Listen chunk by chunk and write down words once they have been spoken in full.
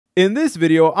In this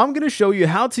video, I'm going to show you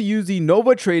how to use the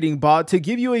Nova trading bot to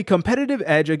give you a competitive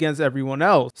edge against everyone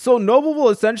else. So Nova will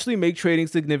essentially make trading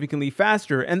significantly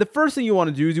faster. And the first thing you want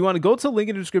to do is you want to go to the link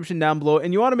in the description down below,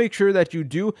 and you want to make sure that you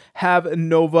do have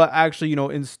Nova actually,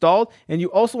 installed. And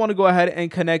you also want to go ahead and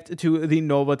connect to the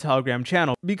Nova Telegram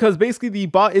channel, because basically the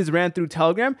bot is ran through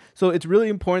Telegram. So it's really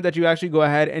important that you actually go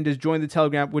ahead and just join the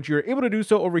Telegram, which you're able to do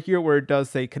so over here where it does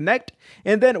say connect.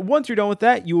 And then once you're done with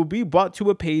that, you will be brought to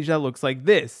a page that looks like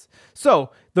this.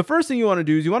 So the first thing you want to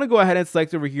do is you want to go ahead and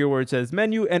select over here where it says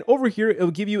menu, and over here it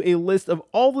will give you a list of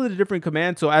all of the different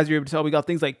commands. So as you're able to tell, we got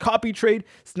things like copy trade,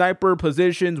 sniper,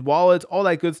 positions, wallets, all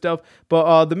that good stuff.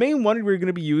 But the main one we're going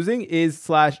to be using is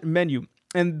 /menu.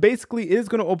 And basically it is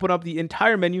going to open up the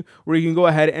entire menu where you can go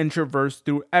ahead and traverse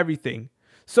through everything.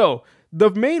 So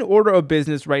the main order of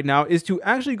business right now is to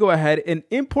actually go ahead and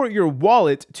import your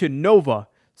wallet to Nova.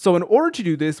 So in order to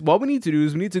do this, what we need to do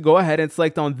is we need to go ahead and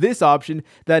select on this option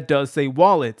that does say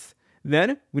wallets.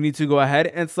 Then we need to go ahead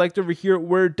and select over here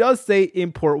where it does say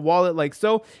import wallet, like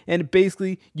so. And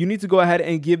basically you need to go ahead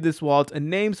and give this wallet a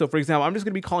name. So for example, I'm just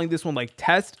going to be calling this one like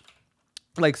test,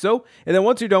 like so. And then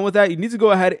once you're done with that, you need to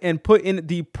go ahead and put in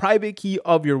the private key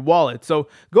of your wallet. So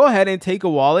go ahead and take a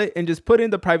wallet and just put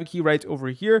in the private key right over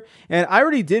here. And I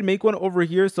already did make one over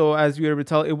here. So as you're able to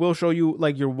tell, it will show you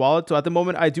like your wallet. So at the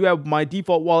moment, I do have my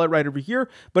default wallet right over here.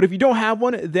 But if you don't have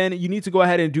one, then you need to go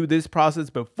ahead and do this process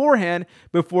beforehand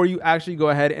before you actually go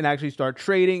ahead and actually start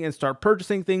trading and start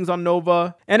purchasing things on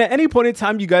Nova. And at any point in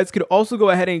time, you guys could also go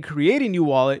ahead and create a new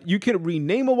wallet. You can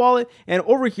rename a wallet. And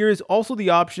over here is also the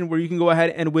option where you can go ahead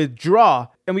and withdraw.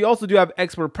 And we also do have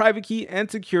export private key and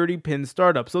security pin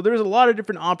startup. So there's a lot of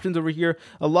different options over here,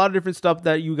 a lot of different stuff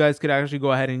that you guys could actually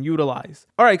go ahead and utilize.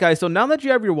 All right, guys, so now that you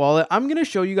have your wallet, I'm going to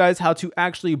show you guys how to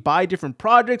actually buy different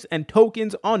projects and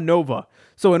tokens on Nova.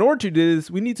 So in order to do this,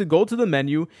 we need to go to the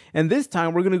menu, and this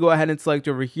time we're going to go ahead and select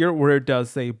over here where it does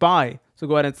say buy. So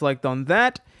go ahead and select on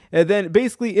that. And then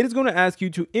basically it is going to ask you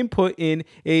to input in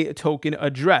a token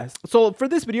address. So for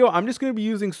this video, I'm just going to be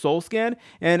using Solscan.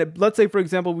 And let's say, for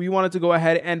example, we wanted to go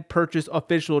ahead and purchase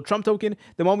official Trump token.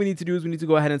 Then what we need to do is we need to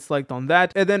go ahead and select on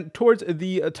that. And then towards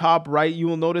the top right, you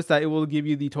will notice that it will give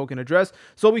you the token address.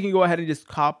 So we can go ahead and just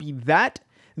copy that.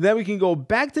 Then we can go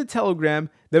back to Telegram.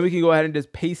 Then we can go ahead and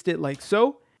just paste it like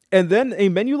so. And then a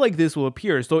menu like this will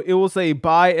appear. So it will say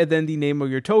buy and then the name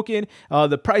of your token,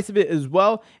 the price of it as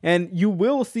well. And you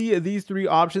will see these three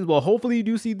options. Well, hopefully you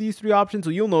do see these three options.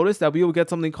 So you'll notice that we will get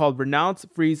something called renounce,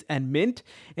 freeze, and mint.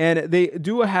 And they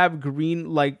do have green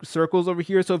like circles over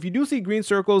here. So if you do see green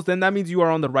circles, then that means you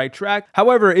are on the right track.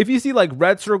 However, if you see like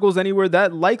red circles anywhere,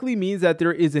 that likely means that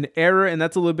there is an error, and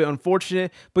that's a little bit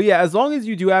unfortunate. But yeah, as long as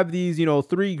you do have these,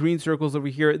 three green circles over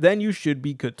here, then you should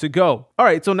be good to go. All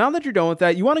right, so now that you're done with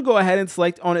that, you want to go ahead and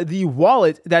select on the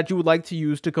wallet that you would like to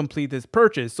use to complete this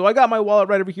purchase. So I got my wallet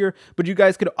right over here, but you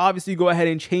guys could obviously go ahead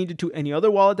and change it to any other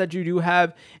wallet that you do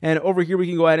have. And over here, we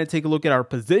can go ahead and take a look at our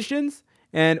positions.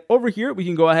 And over here, we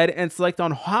can go ahead and select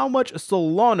on how much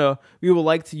Solana we would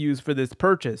like to use for this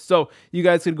purchase. So you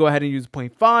guys can go ahead and use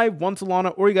 0.5, 1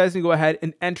 Solana, or you guys can go ahead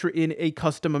and enter in a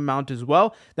custom amount as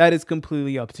well. That is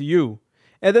completely up to you.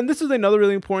 And then this is another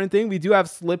really important thing. We do have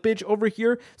slippage over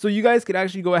here. So you guys could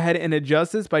actually go ahead and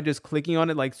adjust this by just clicking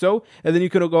on it like so. And then you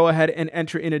can go ahead and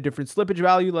enter in a different slippage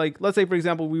value. Like, let's say, for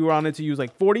example, we wanted to use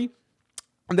like 40.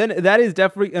 Then that is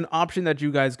definitely an option that you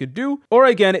guys could do. Or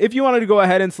again, if you wanted to go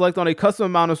ahead and select on a custom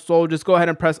amount of SOL, just go ahead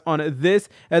and press on this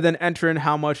and then enter in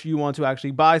how much you want to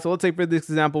actually buy. So let's say for this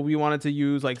example, we wanted to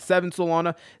use like 7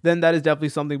 Solana, then that is definitely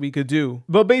something we could do.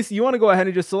 But basically, you want to go ahead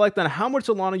and just select on how much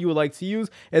Solana you would like to use.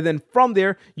 And then from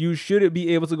there, you should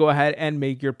be able to go ahead and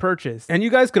make your purchase. And you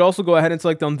guys could also go ahead and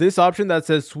select on this option that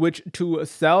says switch to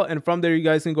sell. And from there, you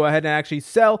guys can go ahead and actually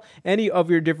sell any of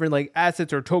your different like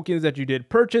assets or tokens that you did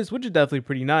purchase, which is definitely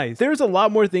pretty nice. There's a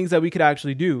lot more things that we could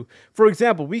actually do. For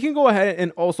example, we can go ahead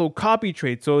and also copy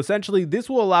trade. So essentially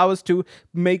this will allow us to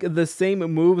make the same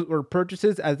moves or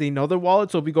purchases as another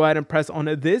wallet. So if we go ahead and press on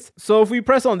this, so if we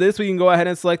press on this, we can go ahead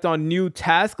and select on new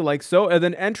task like so, and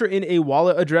then enter in a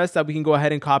wallet address that we can go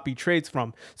ahead and copy trades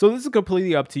from. So this is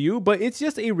completely up to you, but it's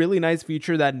just a really nice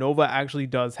feature that Nova actually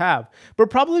does have. But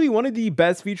probably one of the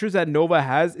best features that Nova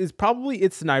has is probably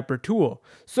its sniper tool.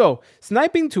 So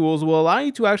sniping tools will allow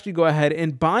you to actually go ahead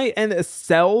and buy and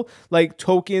sell like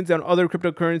tokens and other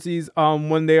cryptocurrencies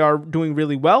when they are doing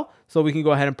really well. So we can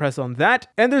go ahead and press on that.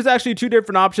 And there's actually two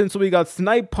different options. So we got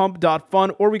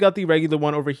snipepump.fun, or we got the regular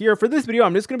one over here. For this video,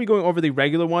 I'm just going to be going over the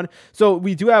regular one. So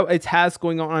we do have a task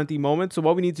going on at the moment. So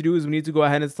what we need to do is we need to go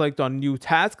ahead and select on new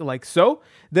task like so.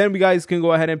 Then we guys can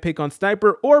go ahead and pick on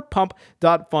sniper or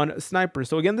pump.fun sniper.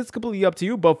 So again, this is completely up to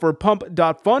you, but for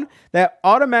pump.fun, that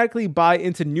automatically buy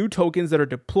into new tokens that are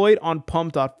deployed on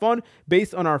pump.fun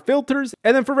based on our filters.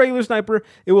 And then for regular sniper,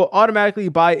 it will automatically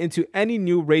buy into any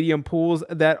new radium pools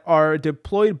that are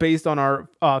deployed based on our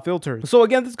filters. So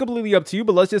again, this is completely up to you,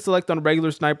 but let's just select on regular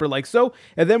sniper like so.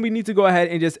 And then we need to go ahead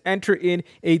and just enter in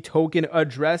a token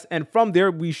address. And from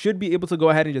there, we should be able to go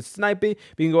ahead and just snipe it.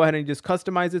 We can go ahead and just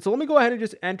customize it. So let me go ahead and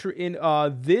just enter in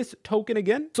this token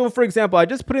again. So for example, I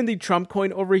just put in the Trump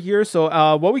coin over here.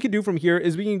 So what we can do from here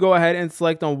is we can go ahead and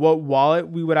select on what wallet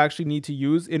we would actually need to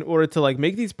use in order to like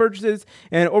make these purchases.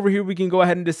 And over here, we can go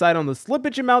ahead and decide on the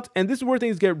slippage amount. And this is where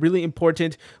things get really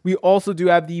important. We also do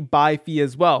have the buy fee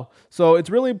as well. So it's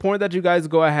really important that you guys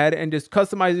go ahead and just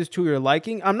customize this to your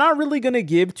liking. I'm not really going to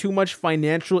give too much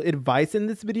financial advice in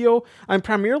this video. I'm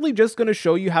primarily just going to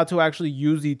show you how to actually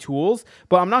use the tools,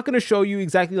 but I'm not going to show you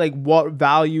exactly like what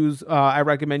values I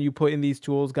recommend you put in these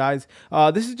tools, guys.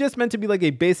 This is just meant to be like a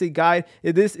basic guide.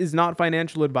 This is not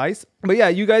financial advice. But yeah,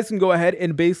 you guys can go ahead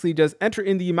and basically just enter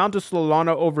in the amount of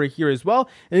Solana over here as well,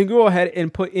 and you can go ahead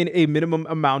and put in a minimum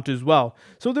amount as well.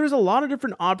 So there's a lot of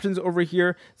different options over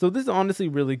here. So this is honestly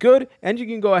really good, and you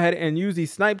can go ahead and use the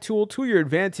snipe tool to your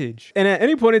advantage. And at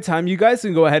any point in time, you guys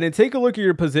can go ahead and take a look at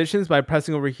your positions by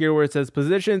pressing over here where it says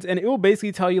positions, and it will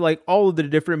basically tell you like all of the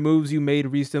different moves you made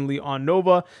recently on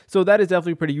Nova. So that is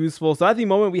definitely pretty useful. So at the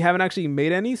moment, we haven't actually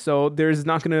made any, so there's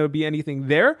not going to be anything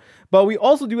there. But we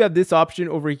also do have this option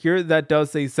over here that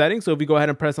does say settings. So if we go ahead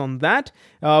and press on that,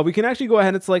 we can actually go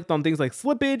ahead and select on things like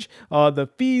slippage, the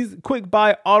fees, quick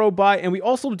buy, auto buy, and we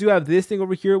also do have this thing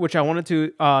over here, which I wanted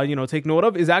to take note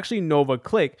of, is actually Nova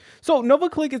Click. So Nova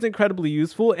Click is incredibly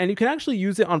useful, and you can actually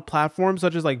use it on platforms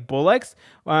such as like Bullx.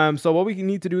 So what we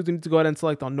need to do is we need to go ahead and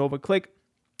select on Nova Click.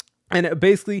 And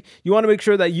basically, you want to make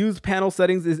sure that use panel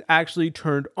settings is actually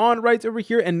turned on right over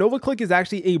here. And Nova Click is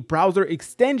actually a browser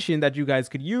extension that you guys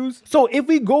could use. So if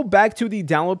we go back to the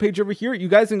download page over here, you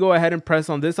guys can go ahead and press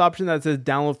on this option that says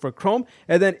download for Chrome.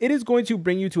 And then it is going to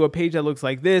bring you to a page that looks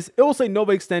like this. It will say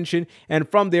Nova extension. And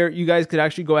from there, you guys could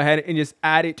actually go ahead and just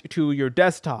add it to your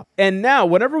desktop. And now,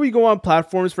 whenever we go on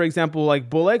platforms, for example, like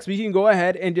Bullx, we can go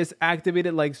ahead and just activate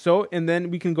it like so. And then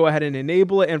we can go ahead and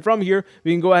enable it. And from here,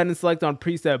 we can go ahead and select on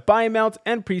preset buy amounts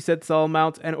and preset sell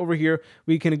amounts, and over here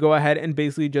we can go ahead and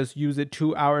basically just use it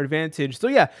to our advantage. So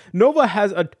yeah, Nova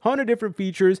has a ton of different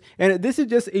features, and this is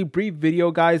just a brief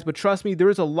video, guys, but trust me, there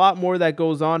is a lot more that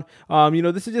goes on.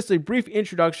 This is just a brief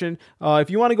introduction. If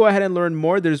you want to go ahead and learn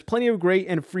more, there's plenty of great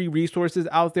and free resources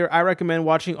out there. I recommend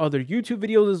watching other YouTube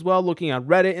videos as well, looking at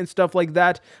Reddit and stuff like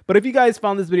that. But if you guys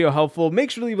found this video helpful,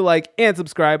 make sure to leave a like and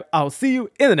subscribe. I'll see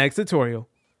you in the next tutorial.